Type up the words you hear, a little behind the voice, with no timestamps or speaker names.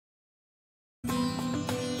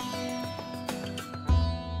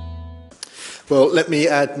Well, let me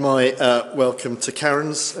add my welcome to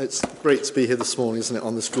Karen's. It's great to be here this morning, isn't it,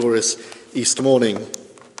 on this glorious Easter morning.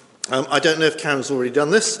 I don't know if Karen's already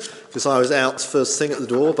done this, because I was out first thing at the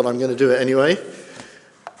door, but I'm going to do it anyway.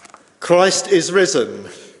 Christ is risen.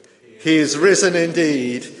 He is risen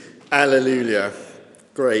indeed. Alleluia.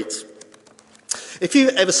 Great. If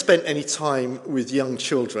you've ever spent any time with young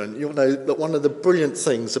children, you'll know that one of the brilliant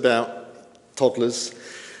things about toddlers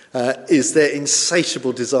is their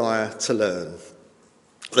insatiable desire to learn.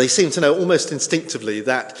 They seem to know almost instinctively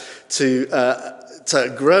that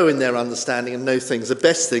to grow in their understanding and know things, the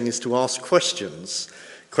best thing is to ask questions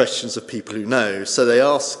of people who know. So they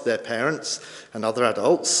ask their parents and other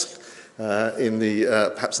adults in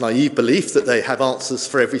the perhaps naive belief that they have answers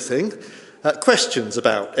for everything, questions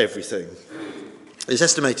about everything. It's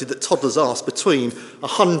estimated that toddlers ask between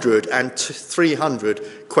 100 and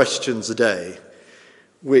 300 questions a day,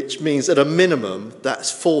 which means at a minimum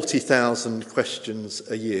that's 40,000 questions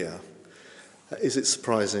a year. Is it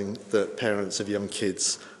surprising that parents of young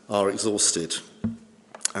kids are exhausted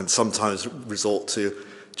and sometimes resort to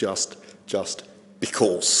just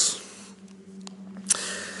because?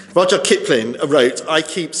 Rudyard Kipling wrote, "I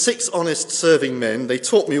keep 6 honest serving men. They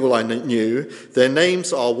taught me all I knew. Their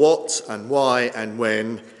names are what and why and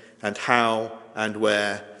when and how and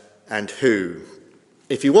where and who."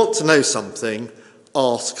 If you want to know something,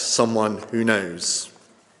 ask someone who knows.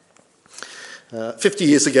 50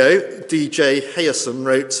 years ago, D.J. Hayerson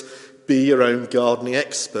wrote Be Your Own Gardening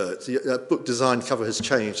Expert. The book design cover has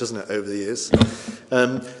changed, hasn't it, over the years?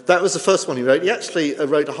 That was the first one he wrote. He actually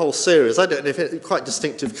wrote a whole series. I don't know if quite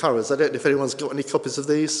distinctive covers. I don't know if anyone's got any copies of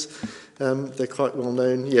these. They're quite well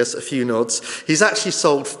known. Yes, a few nods. He's actually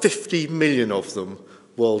sold 50 million of them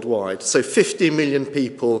worldwide. So 50 million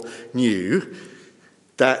people knew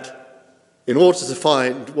that in order to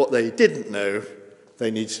find what they didn't know, they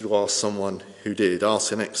needed to ask someone who did,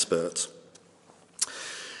 ask an expert.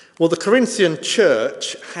 Well, the Corinthian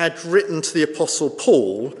church had written to the Apostle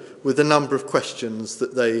Paul with a number of questions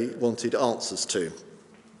that they wanted answers to.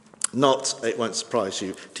 Not, it won't surprise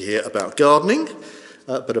you to hear about gardening,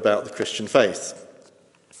 but about the Christian faith.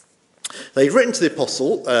 They'd written to the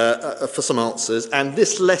Apostle for some answers, and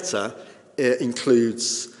this letter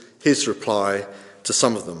includes his reply to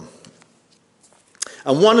some of them.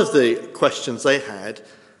 And one of the questions they had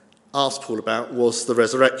asked Paul about was the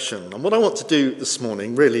resurrection. And what I want to do this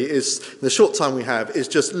morning really is, in the short time we have, is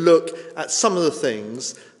just look at some of the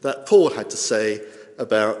things that Paul had to say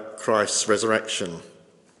about Christ's resurrection.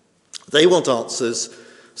 They want answers,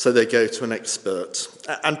 so they go to an expert.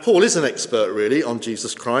 And Paul is an expert, really, on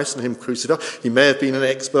Jesus Christ and him crucified. He may have been an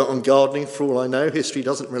expert on gardening, for all I know. History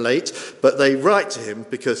doesn't relate. But they write to him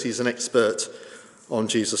because he's an expert on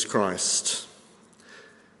Jesus Christ.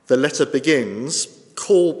 The letter begins,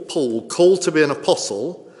 Paul, called to be an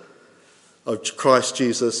apostle of Christ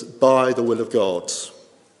Jesus by the will of God.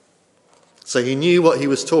 So he knew what he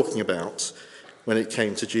was talking about when it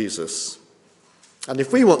came to Jesus. And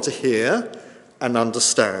if we want to hear and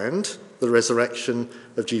understand the resurrection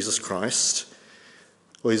of Jesus Christ,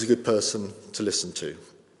 well, he's a good person to listen to.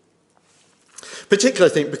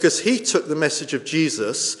 Particularly, I think, because he took the message of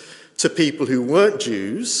Jesus to people who weren't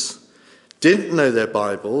Jews, didn't know their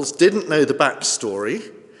Bibles, didn't know the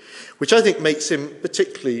backstory, which I think makes him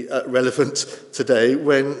particularly relevant today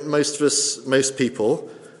when most people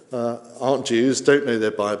aren't Jews, don't know their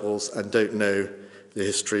Bibles, and don't know the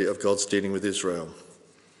history of God's dealing with Israel.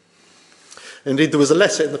 Indeed, there was a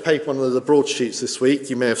letter in the paper, one of the broadsheets this week,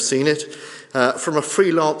 you may have seen it, from a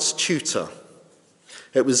freelance tutor.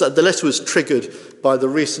 The letter was triggered by the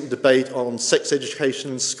recent debate on sex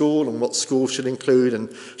education in school and what school should include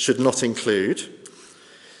and should not include.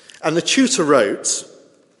 And the tutor wrote,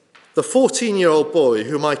 "The 14-year-old boy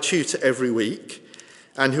whom I tutor every week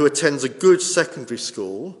and who attends a good secondary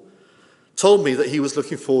school told me that he was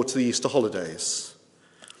looking forward to the Easter holidays.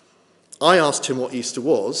 I asked him what Easter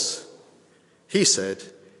was. He said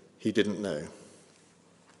he didn't know."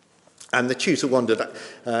 And the tutor wondered,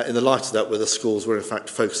 in the light of that, whether schools were in fact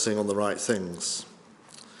focusing on the right things.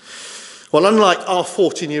 Well, unlike our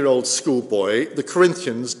 14-year-old schoolboy, the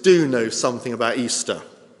Corinthians do know something about Easter,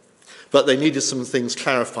 but they needed some things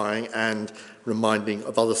clarifying and reminding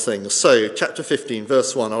of other things. So, chapter 15,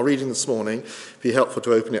 verse 1, I'll read it this morning. It'd be helpful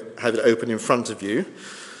to have it open in front of you.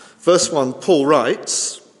 Verse 1, Paul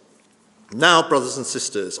writes, "Now, brothers and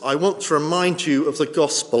sisters, I want to remind you of the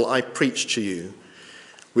gospel I preached to you,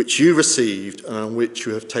 which you received and on which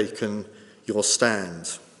you have taken your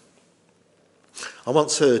stand." I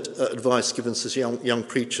once heard advice given to young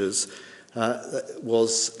preachers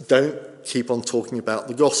was don't keep on talking about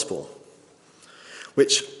the gospel,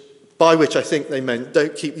 which by which I think they meant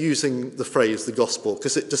don't keep using the phrase the gospel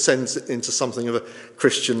because it descends into something of a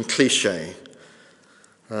Christian cliche.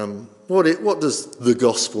 What does the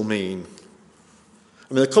gospel mean?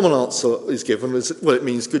 I mean, the common answer is given as, well, it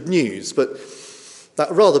means good news, but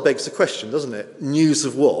that rather begs the question, doesn't it? News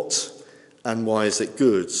of what, and why is it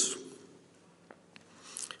good?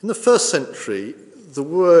 In the first century, the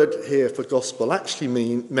word here for gospel actually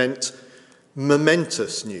meant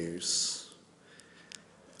momentous news,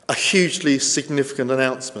 a hugely significant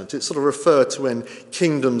announcement. It sort of referred to when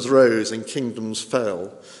kingdoms rose and kingdoms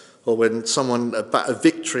fell, or when someone a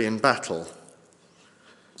victory in battle.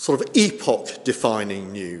 Sort of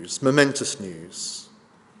epoch-defining news, momentous news.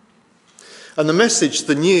 And the message,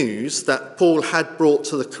 the news that Paul had brought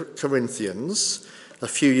to the Corinthians a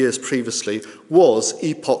few years previously was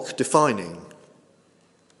epoch-defining.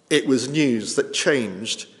 It was news that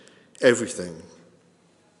changed everything.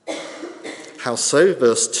 How so?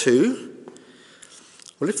 Verse 2.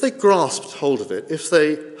 Well, if they grasped hold of it, if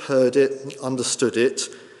they heard it, understood it,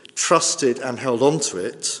 trusted and held on to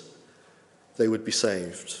it, they would be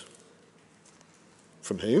saved.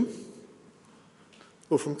 From whom?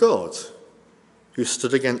 Well, from God, who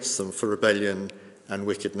stood against them for rebellion and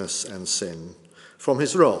wickedness and sin. From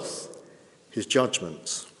his wrath, his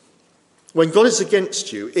judgment. When God is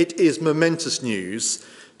against you, it is momentous news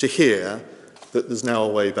to hear that there's now a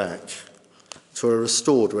way back to a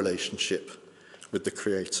restored relationship with the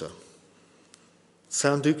Creator.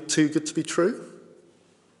 Sound too good to be true?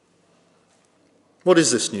 What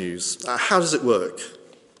is this news? How does it work?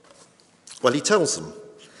 Well, he tells them,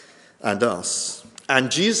 and us. And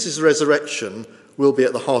Jesus' resurrection will be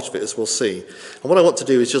at the heart of it, as we'll see. And what I want to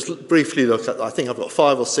do is just briefly look at, I think I've got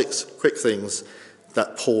 5 or 6 quick things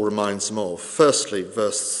that Paul reminds them of. Firstly,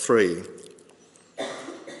 verse 3.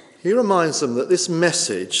 He reminds them that this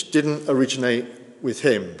message didn't originate with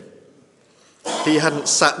him. He hadn't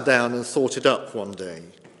sat down and thought it up one day,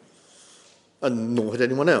 and nor had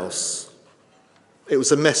anyone else. It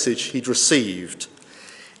was a message he'd received,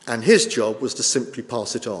 and his job was to simply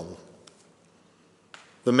pass it on.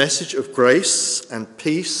 The message of grace and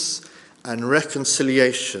peace and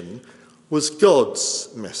reconciliation was God's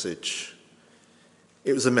message.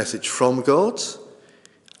 It was a message from God,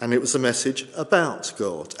 and it was a message about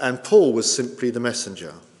God. And Paul was simply the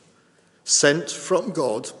messenger, sent from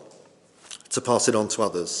God to pass it on to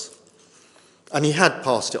others. And he had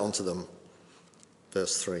passed it on to them.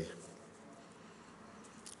 Verse 3.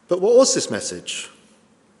 But what was this message?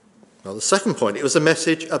 Well, the second point, it was a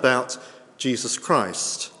message about Jesus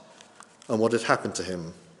Christ and what had happened to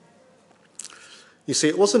him. You see,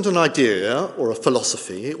 it wasn't an idea or a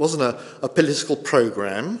philosophy. It wasn't a political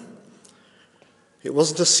program. It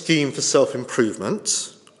wasn't a scheme for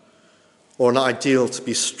self-improvement or an ideal to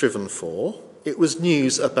be striven for. It was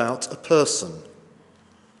news about a person.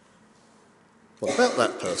 What about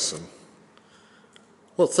that person?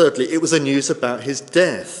 Well, thirdly, it was a news about his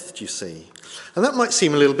death, do you see? And that might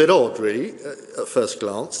seem a little bit odd, really, at first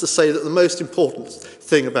glance, to say that the most important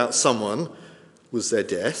thing about someone was their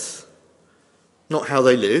death. Not how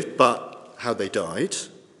they lived, but how they died.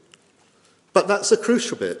 But that's a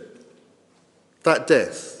crucial bit. That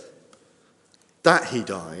death. That he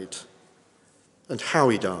died. And how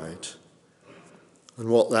he died. And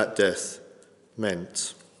what that death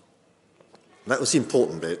meant. That was the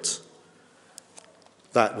important bit.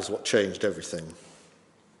 That was what changed everything.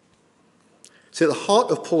 See, at the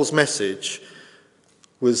heart of Paul's message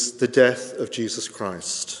was the death of Jesus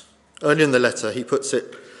Christ. Early in the letter, he puts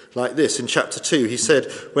it like this. In chapter 2, he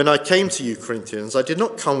said, "When I came to you, Corinthians, I did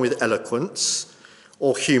not come with eloquence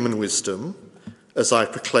or human wisdom, as I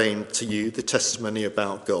proclaimed to you the testimony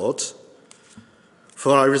about God.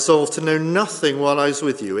 For I resolved to know nothing while I was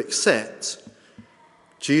with you except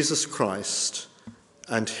Jesus Christ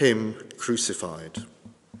and him crucified."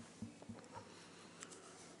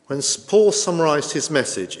 When Paul summarized his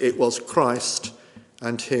message, it was Christ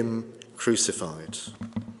and him crucified.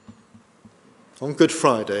 On Good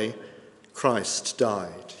Friday, Christ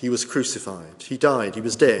died. He was crucified. He died. He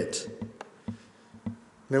was dead.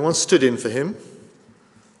 No one stood in for him.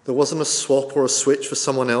 There wasn't a swap or a switch for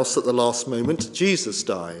someone else at the last moment. Jesus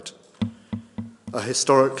died. A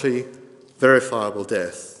historically verifiable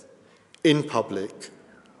death, in public,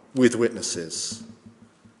 with witnesses.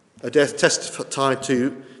 A death testified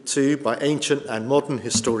to by ancient and modern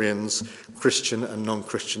historians, Christian and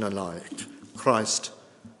non-Christian alike. Christ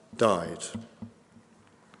died.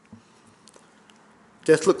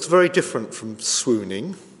 Death looks very different from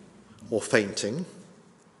swooning or fainting.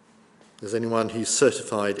 As anyone who's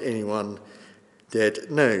certified anyone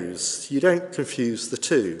dead knows, you don't confuse the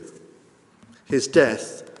two. His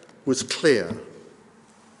death was clear.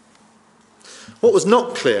 What was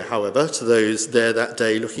not clear, however, to those there that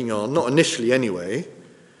day looking on, not initially anyway,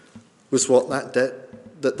 was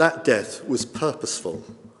that death was purposeful.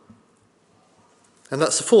 And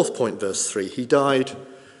that's the fourth point, verse 3. He died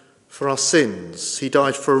for our sins. He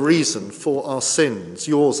died for a reason, for our sins,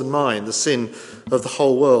 yours and mine, the sin of the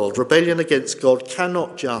whole world. Rebellion against God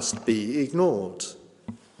cannot just be ignored.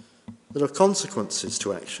 There are consequences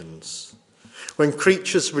to actions. When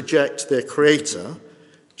creatures reject their creator,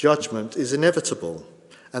 judgment is inevitable,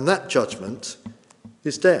 and that judgment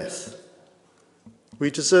is death. We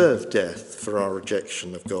deserve death for our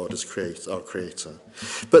rejection of God as our creator.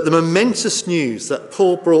 But the momentous news that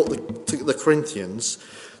Paul brought to the Corinthians,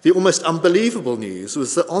 the almost unbelievable news,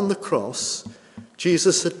 was that on the cross,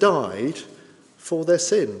 Jesus had died for their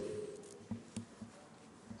sin.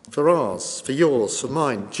 For ours, for yours, for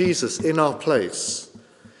mine. Jesus in our place,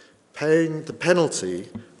 paying the penalty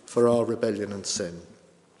for our rebellion and sin.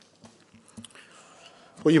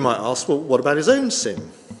 Well, you might ask, well, what about his own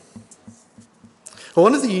sin? Well,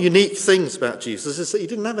 one of the unique things about Jesus is that he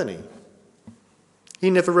didn't have any. He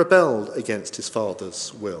never rebelled against his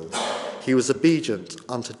Father's will. He was obedient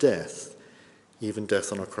unto death, even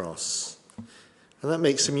death on a cross. And that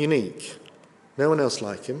makes him unique. No one else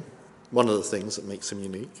like him. One of the things that makes him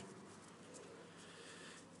unique.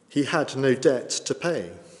 He had no debt to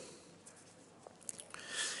pay.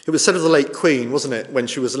 It was said of the late Queen, wasn't it, when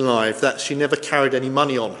she was alive, that she never carried any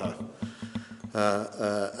money on her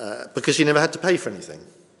because she never had to pay for anything.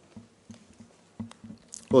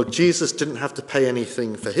 Well, Jesus didn't have to pay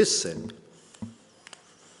anything for his sin.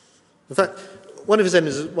 In fact,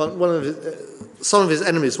 some of his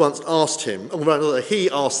enemies once asked him, or rather he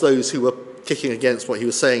asked those who were kicking against what he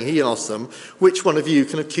was saying, he asked them, which one of you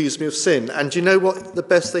can accuse me of sin? And do you know what the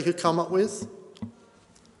best they could come up with?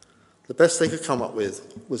 The best they could come up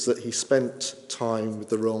with was that he spent time with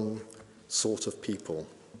the wrong sort of people.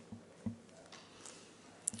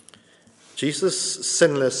 Jesus'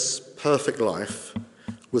 sinless, perfect life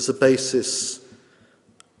was the basis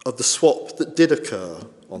of the swap that did occur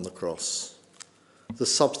on the cross, the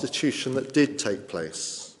substitution that did take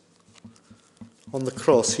place. On the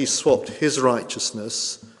cross, he swapped his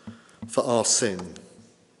righteousness for our sin.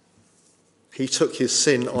 He took his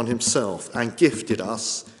sin on himself and gifted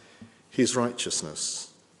us his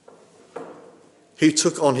righteousness. He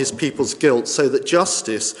took on his people's guilt so that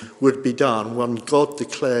justice would be done when God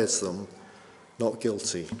declares them not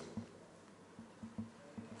guilty.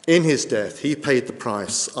 In his death, he paid the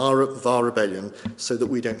price of our rebellion so that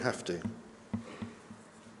we don't have to.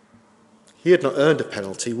 He had not earned a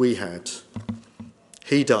penalty, we had.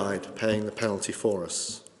 He died paying the penalty for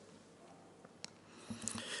us.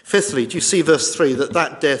 Fifthly, do you see verse 3,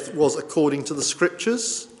 that death was according to the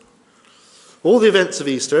scriptures? All the events of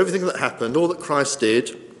Easter, everything that happened, all that Christ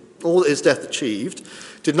did, all that his death achieved,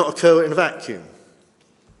 did not occur in a vacuum,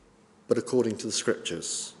 but according to the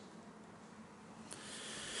scriptures.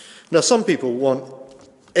 Now, some people want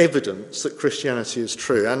evidence that Christianity is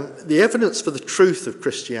true, and the evidence for the truth of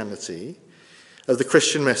Christianity, of the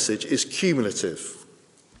Christian message, is cumulative.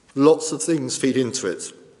 Lots of things feed into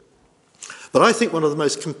it. But I think one of the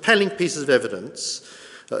most compelling pieces of evidence,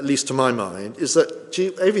 at least to my mind, is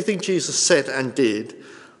that everything Jesus said and did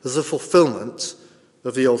was a fulfillment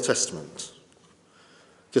of the Old Testament.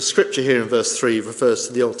 Because scripture here in verse 3 refers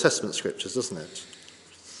to the Old Testament scriptures, doesn't it?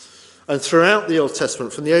 And throughout the Old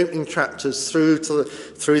Testament, from the opening chapters through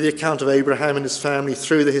the account of Abraham and his family,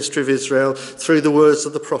 through the history of Israel, through the words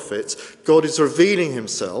of the prophets, God is revealing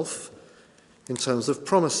himself in terms of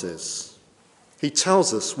promises. He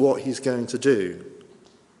tells us what he's going to do.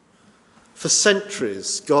 For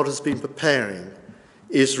centuries, God has been preparing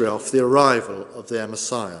Israel for the arrival of their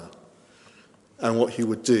Messiah and what he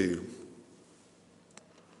would do.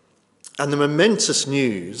 And the momentous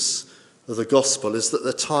news of the gospel is that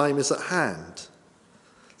the time is at hand.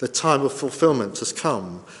 The time of fulfillment has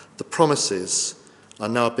come. The promises are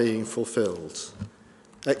now being fulfilled.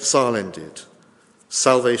 Exile ended.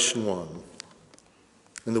 Salvation won.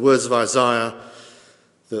 In the words of Isaiah,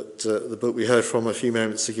 that the book we heard from a few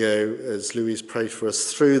moments ago, as Louise prayed for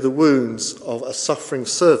us, through the wounds of a suffering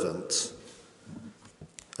servant,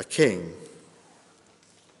 a king,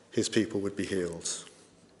 his people would be healed.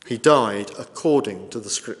 He died according to the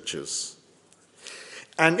scriptures.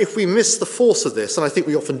 And if we miss the force of this, and I think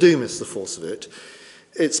we often do miss the force of it,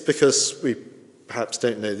 it's because we perhaps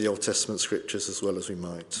don't know the Old Testament scriptures as well as we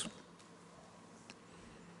might.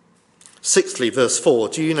 Sixthly, verse 4,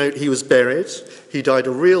 do you know he was buried? He died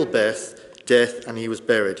a real death, and he was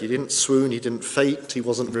buried. He didn't swoon, he didn't faint, he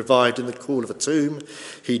wasn't revived in the cool of a tomb.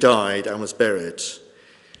 He died and was buried.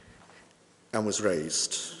 and was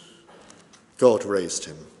raised. God raised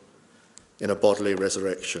him in a bodily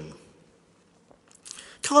resurrection.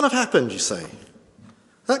 Can't have happened, you say.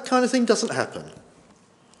 That kind of thing doesn't happen.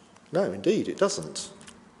 No, indeed, it doesn't.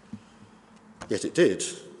 Yet it did.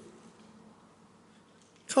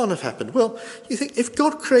 Can't have happened. Well, you think if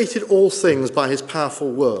God created all things by his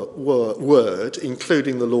powerful word,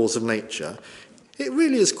 including the laws of nature, it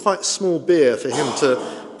really is quite small beer for him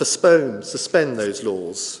to suspend those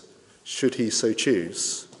laws, should he so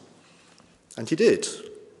choose. And he did,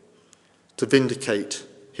 to vindicate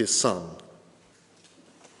his son.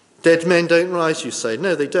 Dead men don't rise, you say.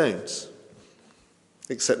 No, they don't.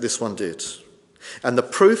 Except this one did. And the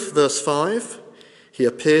proof, verse 5, he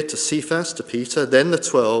appeared to Cephas, to Peter, then the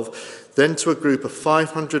 12, then to a group of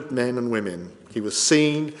 500 men and women. He was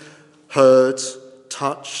seen, heard,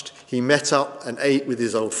 touched. He met up and ate with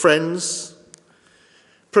his old friends.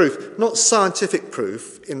 Proof, not scientific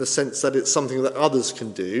proof in the sense that it's something that others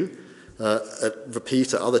can do,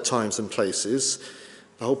 repeat at other times and places.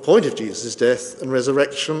 The whole point of Jesus' death and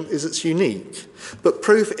resurrection is it's unique. But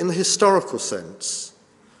proof in the historical sense.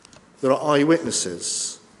 There are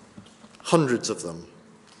eyewitnesses, hundreds of them.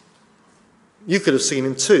 You could have seen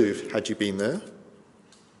him too, had you been there.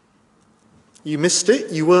 You missed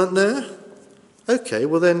it? You weren't there? Okay,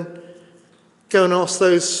 well then, go and ask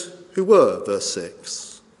those who were, verse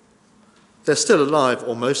 6. They're still alive,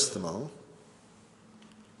 or most of them are.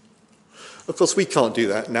 Of course, we can't do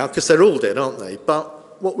that now, because they're all dead, aren't they?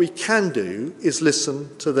 But what we can do is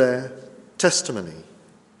listen to their testimony.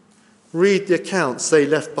 Read the accounts they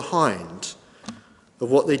left behind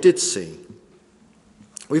of what they did see.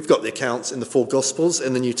 We've got the accounts in the 4 Gospels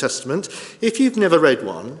in the New Testament. If you've never read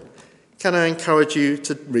one, can I encourage you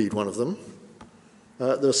to read one of them?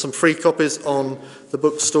 There are some free copies on the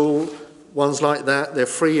bookstall, ones like that. They're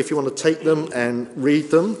free if you want to take them and read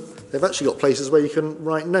them. They've actually got places where you can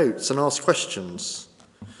write notes and ask questions.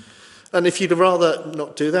 And if you'd rather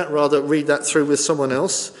not do that, rather read that through with someone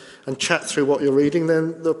else and chat through what you're reading,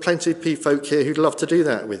 then there are plenty of folk here who'd love to do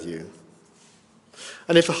that with you.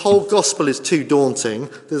 And if a whole gospel is too daunting,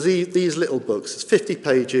 there's these little books. It's 50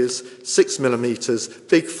 pages, 6 millimetres,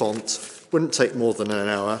 big font, wouldn't take more than an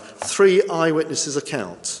hour. 3 eyewitnesses'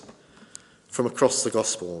 account from across the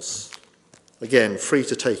Gospels. Again, free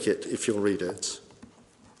to take it if you'll read it.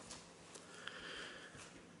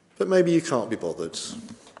 But maybe you can't be bothered.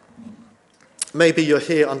 Maybe you're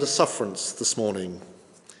here under sufferance this morning.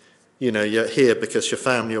 You know, you're here because your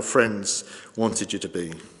family or friends wanted you to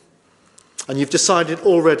be. And you've decided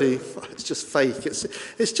already, it's just fake,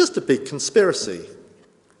 it's just a big conspiracy.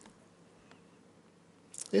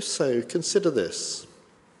 If so, consider this.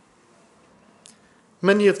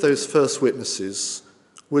 Many of those first witnesses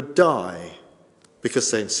would die because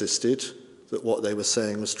they insisted that what they were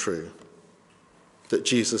saying was true, that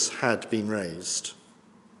Jesus had been raised.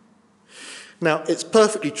 Now, it's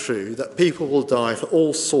perfectly true that people will die for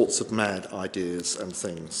all sorts of mad ideas and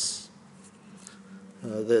things.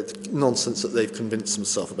 The nonsense that they've convinced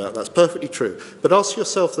themselves about, that's perfectly true. But ask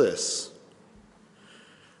yourself this.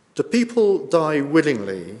 Do people die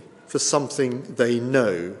willingly for something they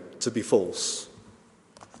know to be false?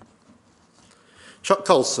 Chuck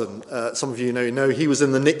Colson, some of you know, he was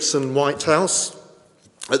in the Nixon White House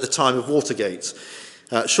at the time of Watergate.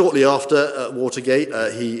 Shortly after Watergate,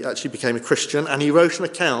 he actually became a Christian, and he wrote an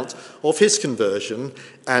account of his conversion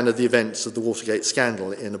and of the events of the Watergate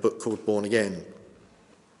scandal in a book called Born Again.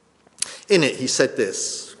 In it, he said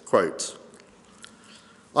this, quote,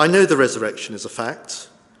 "I know the resurrection is a fact,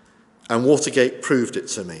 and Watergate proved it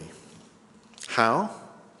to me. How?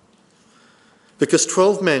 Because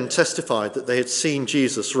 12 men testified that they had seen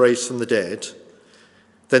Jesus raised from the dead.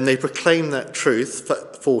 Then they proclaimed that truth for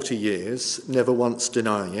 40 years, never once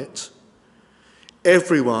denying it.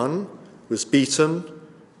 Everyone was beaten,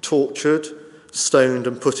 tortured, stoned,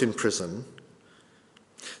 and put in prison.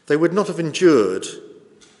 They would not have endured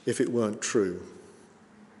if it weren't true.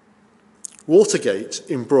 Watergate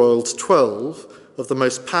embroiled 12 of the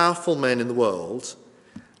most powerful men in the world,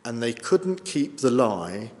 and they couldn't keep the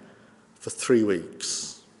lie for 3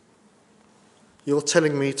 weeks. You're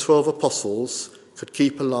telling me 12 apostles could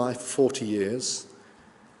keep a lie for 40 years?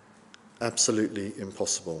 Absolutely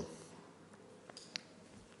impossible."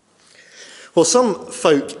 Well, some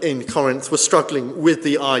folk in Corinth were struggling with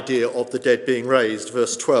the idea of the dead being raised,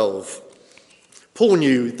 verse 12. Paul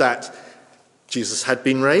knew that Jesus had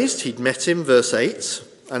been raised, he'd met him, verse 8,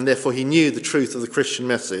 and therefore he knew the truth of the Christian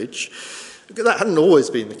message. That hadn't always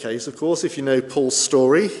been the case, of course. If you know Paul's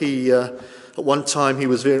story, at one time he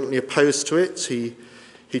was vehemently opposed to it.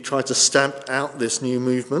 He tried to stamp out this new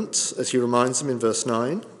movement, as he reminds them in verse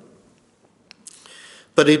 9.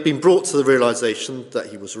 But he'd been brought to the realization that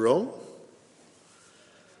he was wrong.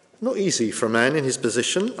 Not easy for a man in his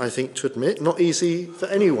position, I think, to admit. Not easy for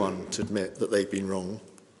anyone to admit that they've been wrong.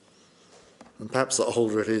 And perhaps the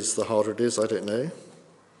older it is, the harder it is, I don't know.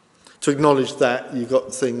 To acknowledge that you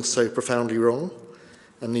got things so profoundly wrong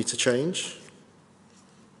and need to change.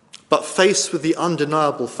 But faced with the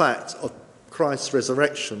undeniable fact of Christ's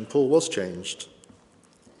resurrection, Paul was changed.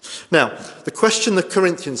 Now, the question the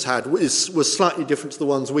Corinthians had was slightly different to the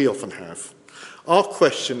ones we often have. Our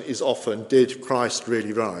question is often, did Christ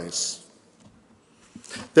really rise?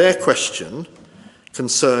 Their question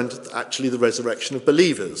concerned actually the resurrection of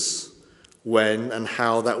believers, when and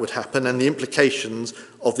how that would happen, and the implications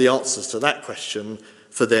of the answers to that question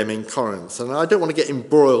for them in Corinth. And I don't want to get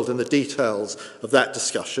embroiled in the details of that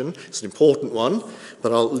discussion. It's an important one,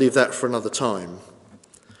 but I'll leave that for another time.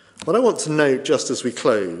 What I want to note just as we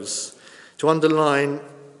close, to underline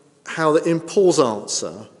how in Paul's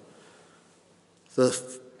answer,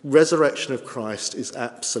 the resurrection of Christ is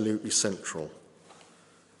absolutely central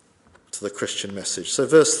to the Christian message. So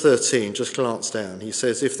verse 13, just glance down. He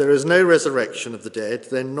says, if there is no resurrection of the dead,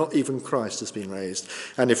 then not even Christ has been raised.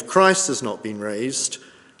 And if Christ has not been raised,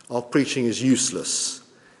 our preaching is useless,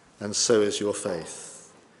 and so is your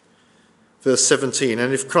faith. Verse 17,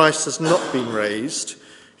 and if Christ has not been raised,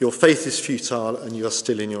 your faith is futile and you are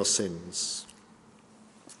still in your sins.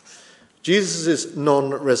 Jesus'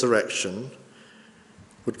 non-resurrection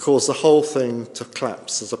would cause the whole thing to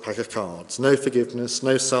collapse as a pack of cards. No forgiveness,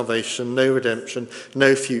 no salvation, no redemption,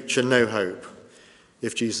 no future, no hope,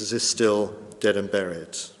 if Jesus is still dead and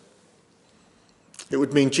buried. It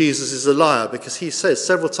would mean Jesus is a liar, because he says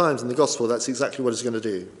several times in the gospel that's exactly what he's going to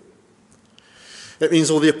do. It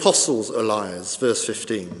means all the apostles are liars, verse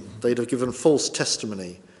 15. They'd have given false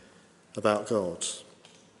testimony about God.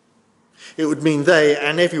 It would mean they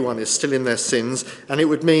and everyone is still in their sins, and it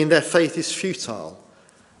would mean their faith is futile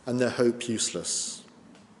and their hope useless.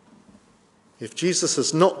 If Jesus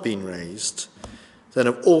has not been raised, then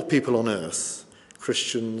of all people on earth,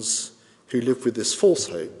 Christians who live with this false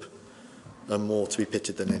hope are more to be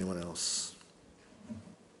pitied than anyone else.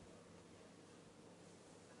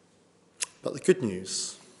 But the good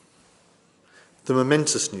news, the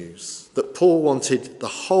momentous news that Paul wanted the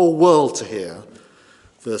whole world to hear,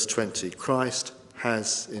 verse 20, Christ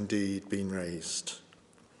has indeed been raised.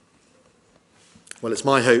 Well, it's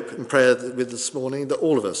my hope and prayer with this morning that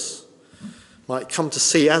all of us might come to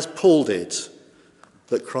see, as Paul did,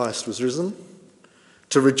 that Christ was risen,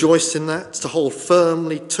 to rejoice in that, to hold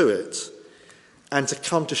firmly to it, and to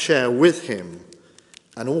come to share with him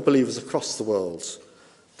and all believers across the world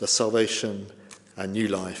the salvation and new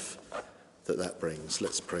life that brings.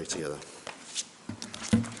 Let's pray together.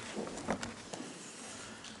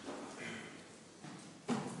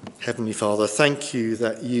 Heavenly Father, thank you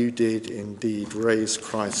that you did indeed raise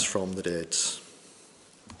Christ from the dead.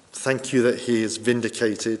 Thank you that he is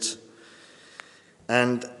vindicated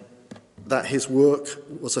and that his work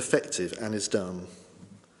was effective and is done.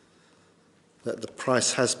 That the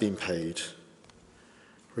price has been paid,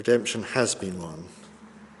 redemption has been won,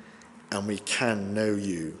 and we can know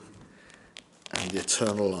you and the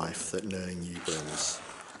eternal life that knowing you brings.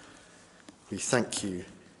 We thank you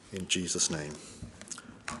in Jesus' name.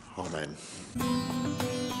 Amen.